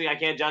to his music. I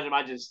can't judge him.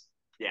 I just,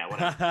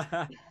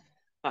 whatever.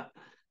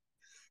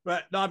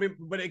 But no, I mean,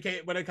 when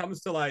it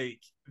comes to like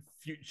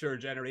future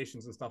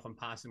generations and stuff, I'm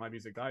passing my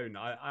music down.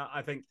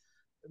 I think,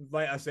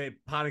 like I say,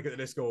 Panic at the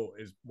Disco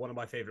is one of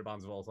my favorite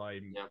bands of all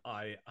time.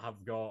 Yeah.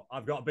 I've got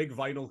a big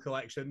vinyl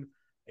collection,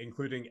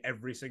 including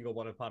every single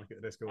one of Panic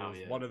at the Disco.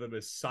 One of them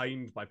is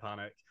signed by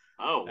Panic.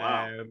 Oh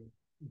wow!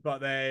 But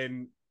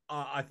then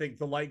I think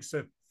the likes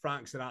of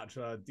Frank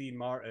Sinatra, Dean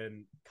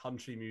Martin,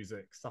 country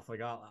music, stuff like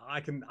that.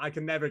 I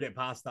can never get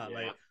past that.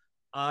 Like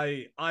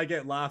I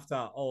get laughed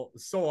at all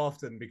so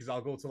often because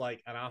I'll go to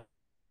like an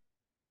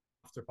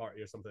after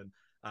party or something,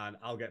 and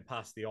I'll get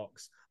past the aux,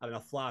 and in a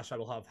flash, I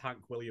will have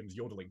Hank Williams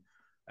yodeling.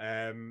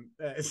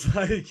 It's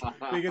like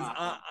because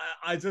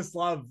I just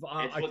love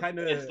I kind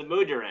it's of the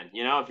mood you're in.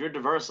 You know, if you're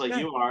diverse like yeah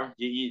you are,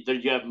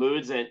 you have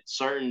moods that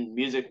certain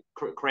music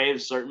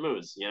craves certain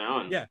moods. You know,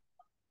 and yeah.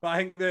 But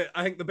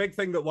I think the big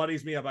thing that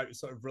worries me about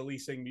sort of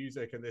releasing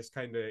music in this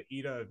kind of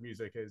era of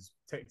music is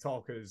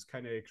TikTok has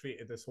kind of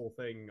created this whole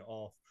thing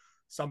of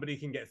somebody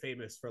can get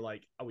famous for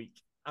like a week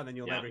and then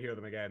you'll yeah, never hear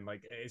them again.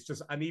 Like it's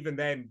just, and even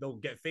then they'll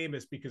get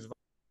famous because of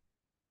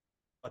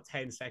a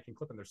 10-second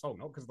clip in their song,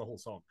 not because of the whole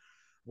song.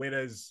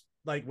 Whereas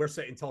like we're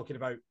sitting talking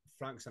about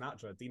Frank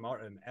Sinatra, D.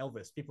 Martin,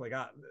 Elvis, people like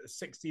that.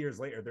 60 years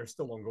later, they're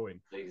still ongoing.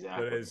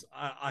 exactly. Whereas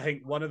I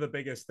think one of the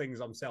biggest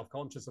things I'm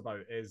self-conscious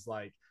about is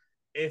like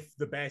if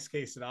the best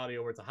case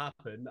scenario were to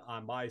happen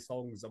and my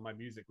songs and my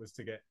music was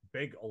to get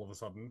big all of a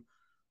sudden,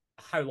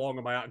 how long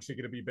am I actually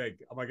going to be big?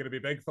 Am I going to be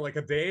big for like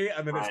a day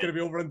and then it's Right. going to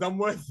be over and done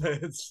with?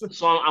 It's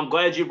So I'm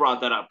glad you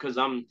brought that up because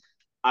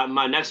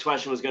my next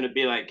question was going to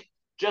be like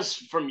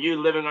just from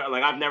you living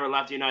like I've never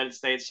left the United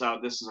States, so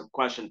this is a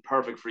question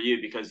perfect for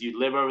you because you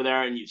live over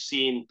there and you've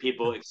seen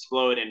people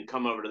explode and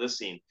come over to this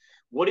scene.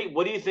 What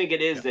do you think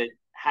it is yeah. that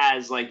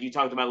has like you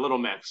talked about Little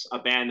Mix, a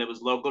band that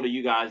was local to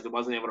you guys that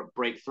wasn't able to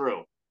break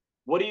through?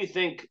 What do you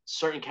think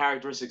certain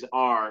characteristics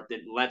are that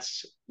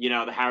lets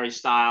the Harry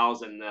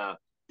Styles and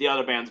the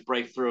other bands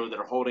break through that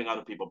are holding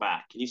other people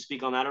back? Can you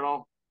speak on that at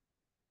all?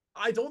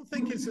 I don't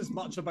think it's as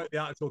much about the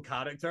actual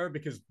character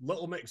because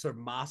Little Mix are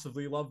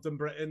massively loved in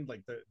Britain.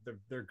 Like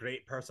they're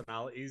great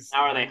personalities.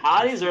 Now, are they Like they're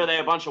hotties or are they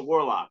a bunch of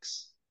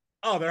warlocks?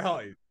 oh they're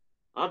hot.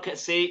 Okay,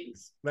 see,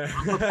 I'm I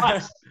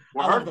perplexed.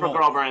 We're love hurting them for all.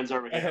 girl brands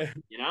over here,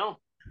 you know?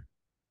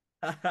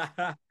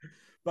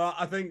 But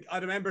I think I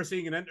remember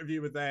seeing an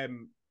interview with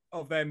them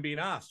of them being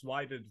asked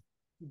why did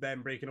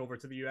them breaking over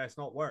to the US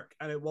not work,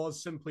 and it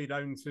was simply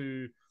down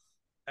to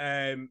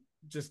um,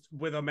 just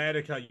with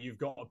America, you've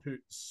got to put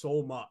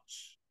so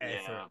much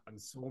effort Yeah,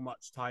 and so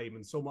much time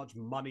and so much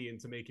money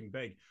into making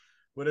big.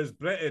 Whereas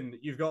Britain,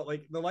 you've got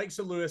like the likes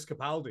of Lewis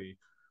Capaldi.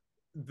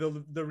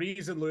 The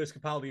reason Lewis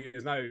Capaldi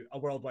is now a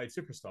worldwide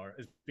superstar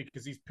is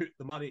because he's put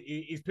the money,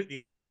 he's put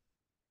the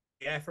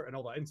effort and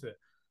all that into it.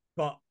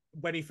 But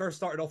when he first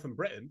started off in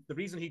Britain, the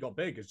reason he got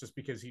big is just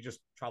because he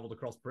just traveled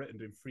across Britain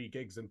doing free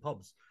gigs in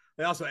pubs.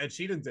 Like, that's what Ed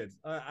Sheeran did,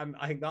 and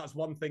I think that's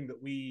one thing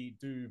that we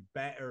do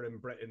better in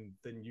Britain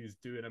than you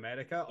do in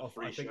America. the Of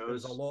I free think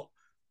there's a shows. lot,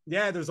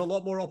 yeah, there's a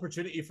lot more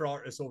opportunity for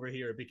artists over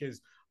here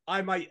because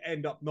I might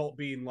end up not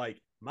being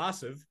like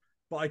massive,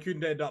 but I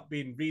couldn't end up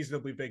being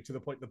reasonably big to the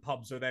point the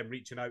pubs are then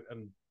reaching out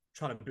and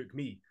trying to book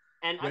me.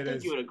 And I think you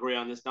Whereas, would agree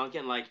on this,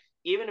 Duncan. Like,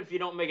 even if you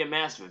don't make it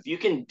massive, if you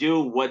can do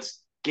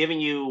what's giving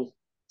you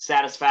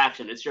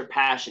satisfaction, it's your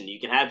passion. You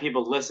can have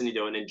people listening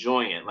to it and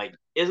enjoying it. Like,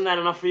 isn't that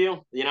enough for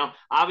you?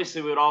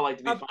 Obviously, we would all like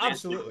to be financially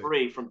absolutely.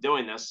 free from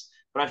doing this,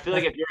 but I feel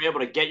like if you're able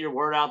to get your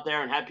word out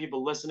there and have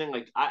people listening,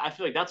 like, I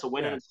feel like that's a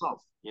win in Yeah.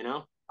 itself.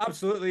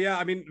 Absolutely, yeah.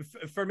 I mean,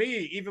 for me,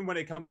 even when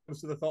it comes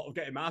to the thought of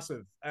getting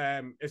massive,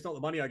 it's not the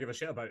money I give a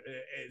shit about.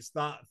 It's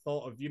that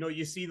thought of,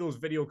 you see those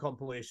video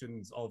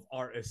compilations of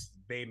artists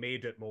they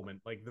made it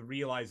moment, like they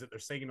realize that they're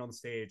singing on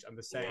stage, and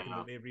the second Yeah.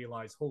 that they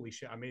realize, holy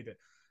shit, I made it.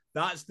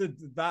 That's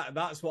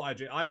what I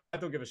do. I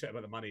don't give a shit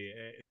about the money.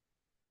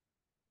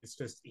 It's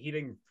just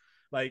hearing,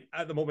 like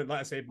at the moment, like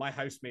I said, my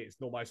housemates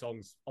know my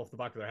songs off the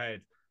back of their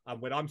head. And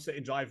when I'm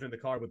sitting driving in the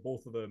car with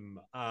both of them,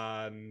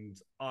 and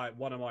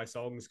one of my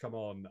songs come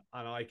on,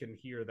 and I can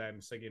hear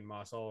them singing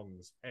my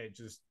songs, it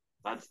just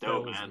That's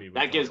dope, fills man. me with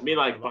That joy. gives me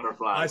Like like I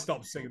butterflies.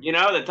 stopped singing.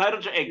 The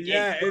title track, it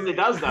Yeah, truly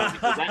does though,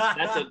 because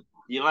that's a.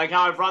 You like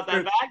how I brought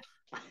that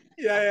back?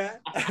 yeah,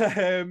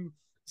 yeah.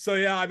 So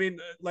yeah, I mean,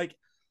 like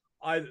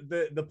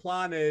the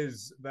plan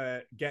is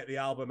that get the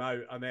album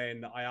out, and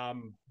then I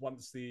am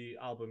once the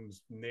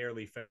album's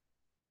nearly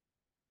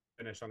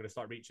finished, I'm going to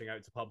start reaching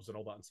out to pubs and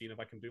all that and seeing if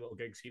I can do little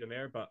gigs here and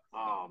there. But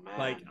Oh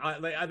like,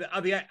 man.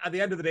 at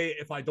the end of the day,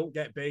 if I don't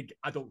get big,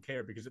 I don't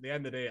care because at the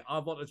end of the day,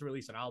 I've wanted to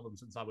release an album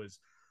since I was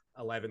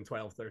 11,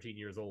 12, 13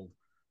 years old,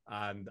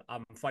 and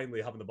I'm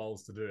finally having the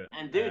balls to do it.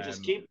 And dude,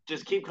 just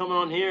keep coming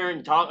on here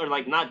and talk, or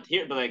like not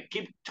here, but like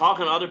keep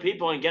talking to other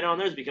people and get on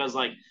theirs because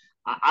like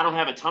I don't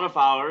have a ton of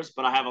followers,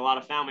 but I have a lot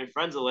of family and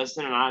friends that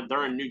listen, and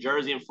they're in New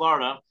Jersey and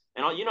Florida,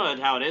 and you know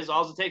how it is.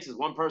 All it takes is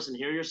one person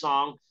hear your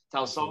song,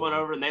 tell someone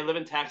Absolutely. over, and they live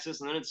in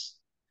Texas, and then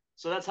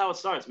so that's how it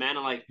starts, man.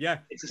 And like Yeah.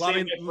 it's the Well, I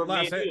same mean, way for me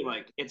that's and it. you.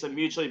 Like it's a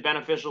mutually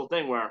beneficial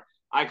thing where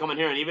I come in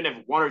here, and even if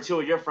one or two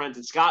of your friends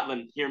in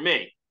Scotland hear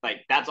me,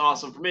 like that's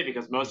awesome for me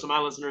because most of my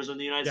listeners are in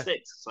the United Yeah.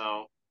 States.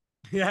 So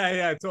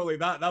Yeah, totally.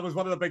 That was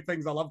one of the big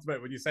things I loved about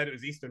it when you said it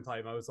was Eastern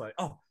time. I was like,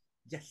 oh,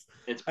 yes.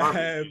 it's perfect,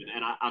 Um, dude.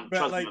 And I'm but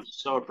trust me, like, I'm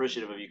so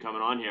appreciative of you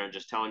coming on here and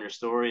just telling your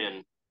story.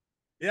 And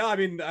yeah, I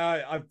mean,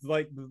 I've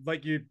like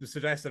you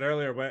suggested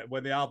earlier,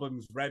 when the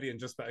album's ready and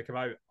just about to come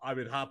out, I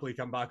would happily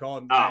come back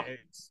on. oh,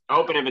 It's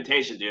open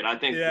invitation, dude. I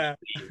think yeah,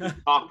 we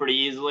talked pretty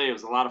easily. It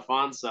was a lot of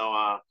fun. So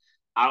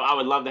I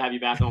would love to have you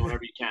back on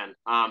whenever you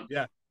can.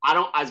 yeah. I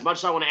don't, as much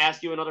as I want to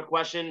ask you another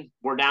question,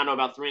 we're down to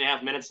about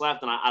 3.5 minutes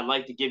left, and I'd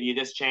like to give you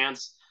this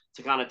chance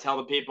to kind of tell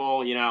the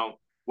people,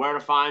 where to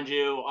find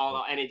you,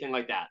 all anything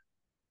like that.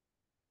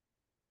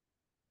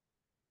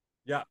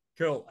 Yeah,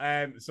 cool.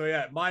 So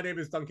yeah, my name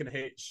is Duncan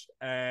Haich.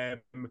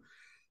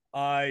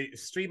 I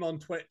stream on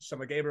Twitch.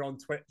 I'm a gamer on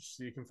Twitch,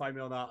 so you can find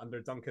me on that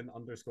under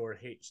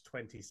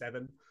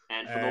Duncan_H27.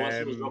 And for the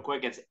listeners, real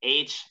quick, it's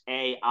Haich.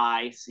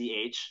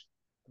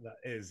 That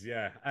is,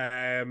 yeah.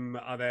 And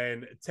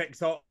then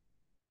TikTok,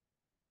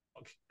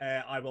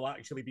 I will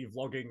actually be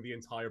vlogging the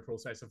entire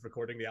process of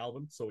recording the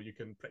album, so you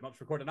can pretty much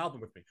record an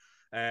album with me.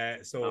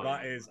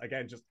 That is,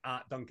 again, just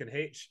at Duncan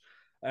Haich.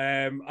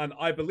 And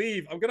I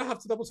believe I'm gonna have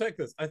to double check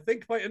this. I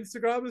think my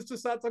Instagram is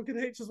just at Duncan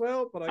Haich as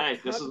well. But hey,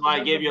 this is why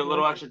I gave you a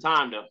little extra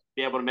time to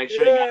be able to make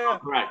sure you get it all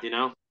correct.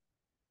 Yeah,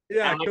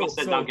 and like cool. I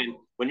said, Duncan,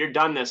 when you're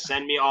done this,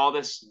 send me all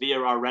this via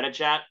our Reddit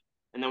chat,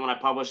 and then when I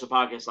publish the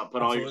podcast, I'll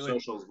put all your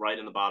socials right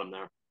in the bottom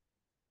there.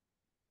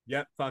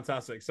 Yep,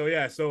 fantastic.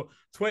 So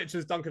Twitch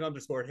is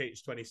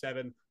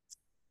Duncan_H27.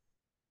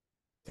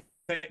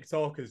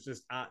 TikTok is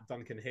just at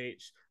Duncan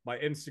Haich. My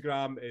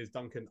Instagram is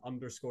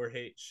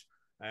Duncan_H.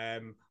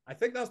 I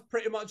think that's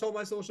pretty much all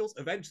my socials.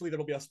 Eventually, there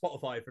will be a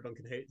Spotify for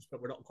Duncan Haich,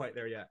 but we're not quite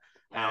there yet.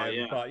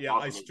 But yeah,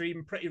 awesome. I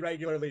stream pretty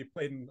regularly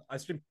playing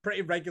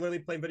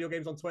video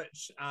games on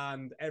Twitch,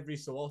 and every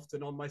so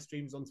often on my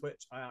streams on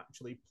Twitch, I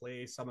actually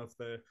play some of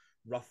the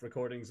rough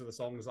recordings of the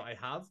songs that I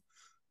have.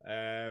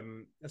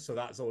 So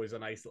that's always a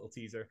nice little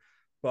teaser.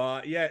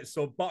 But yeah,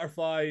 so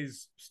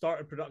Butterflies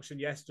started production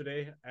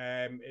yesterday.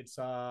 It's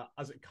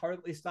as it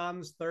currently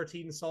stands,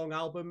 13-song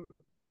album.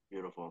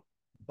 Beautiful.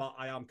 But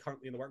I am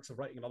currently in the works of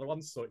writing another one,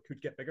 so it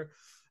could get bigger.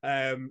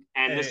 And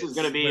this is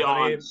going to be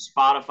on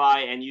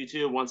Spotify and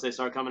YouTube once they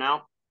start coming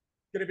out?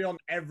 Going to be on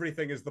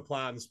everything is the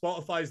plan.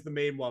 Spotify is the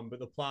main one, but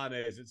the plan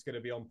is it's going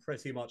to be on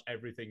pretty much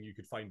everything you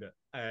could find it.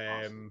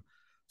 Awesome.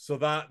 So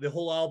that the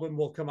whole album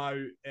will come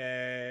out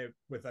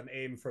with an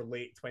aim for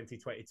late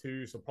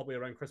 2022, so probably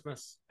around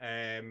Christmas.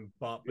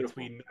 But Beautiful.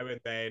 Between now and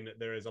then,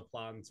 there is a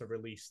plan to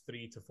release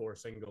 3 to 4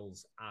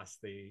 singles as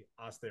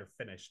they're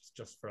finished,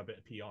 just for a bit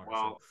of PR.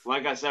 Well,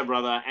 like I said,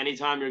 brother,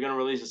 anytime you're going to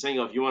release a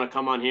single, if you want to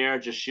come on here,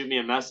 just shoot me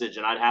a message,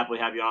 and I'd happily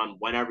have you on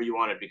whenever you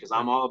want it, because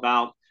I'm all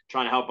about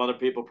trying to help other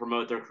people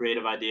promote their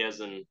creative ideas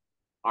and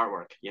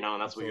artwork, and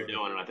that's Absolutely. What you're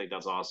doing, and I think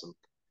that's awesome.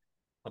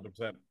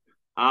 100%.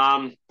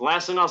 The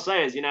last thing I'll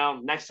say is,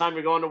 next time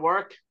you're going to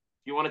work, if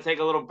you want to take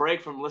a little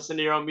break from listening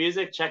to your own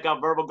music, check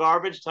out Verbal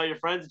Garbage. Tell your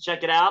friends to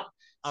check it out.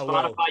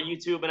 Spotify,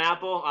 YouTube, and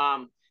Apple.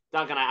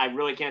 Duncan, I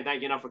really can't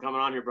thank you enough for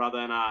coming on here, brother.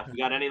 And if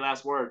you got any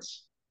last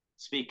words,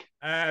 speak.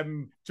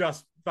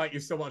 Just thank you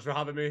so much for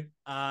having me.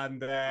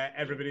 And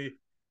everybody,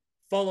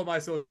 follow my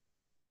socials.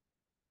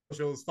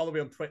 Follow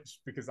me on Twitch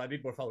because I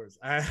need more followers.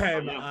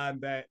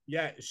 And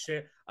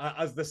share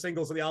as the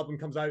singles of the album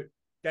comes out.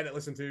 Get it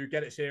listened to,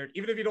 get it shared.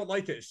 Even if you don't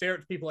like it, share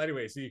it to people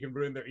anyway, so you can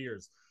ruin their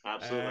ears.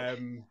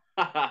 Absolutely.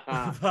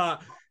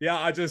 But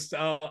yeah,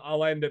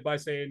 I'll end it by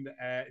saying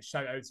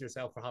shout out to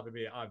yourself for having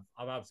me.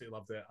 I've absolutely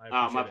loved it.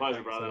 My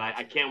pleasure, brother. So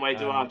I can't wait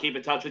to keep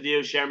in touch with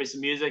you, share me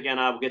some music, and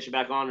we'll get you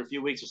back on in a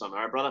few weeks or something.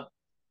 All right, brother?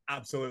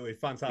 Absolutely.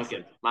 Fantastic.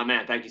 Okay. My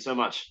man, thank you so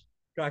much.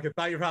 Thank you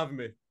for having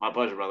me. My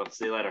pleasure, brother.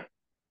 See you later.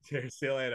 Cheers. See you later.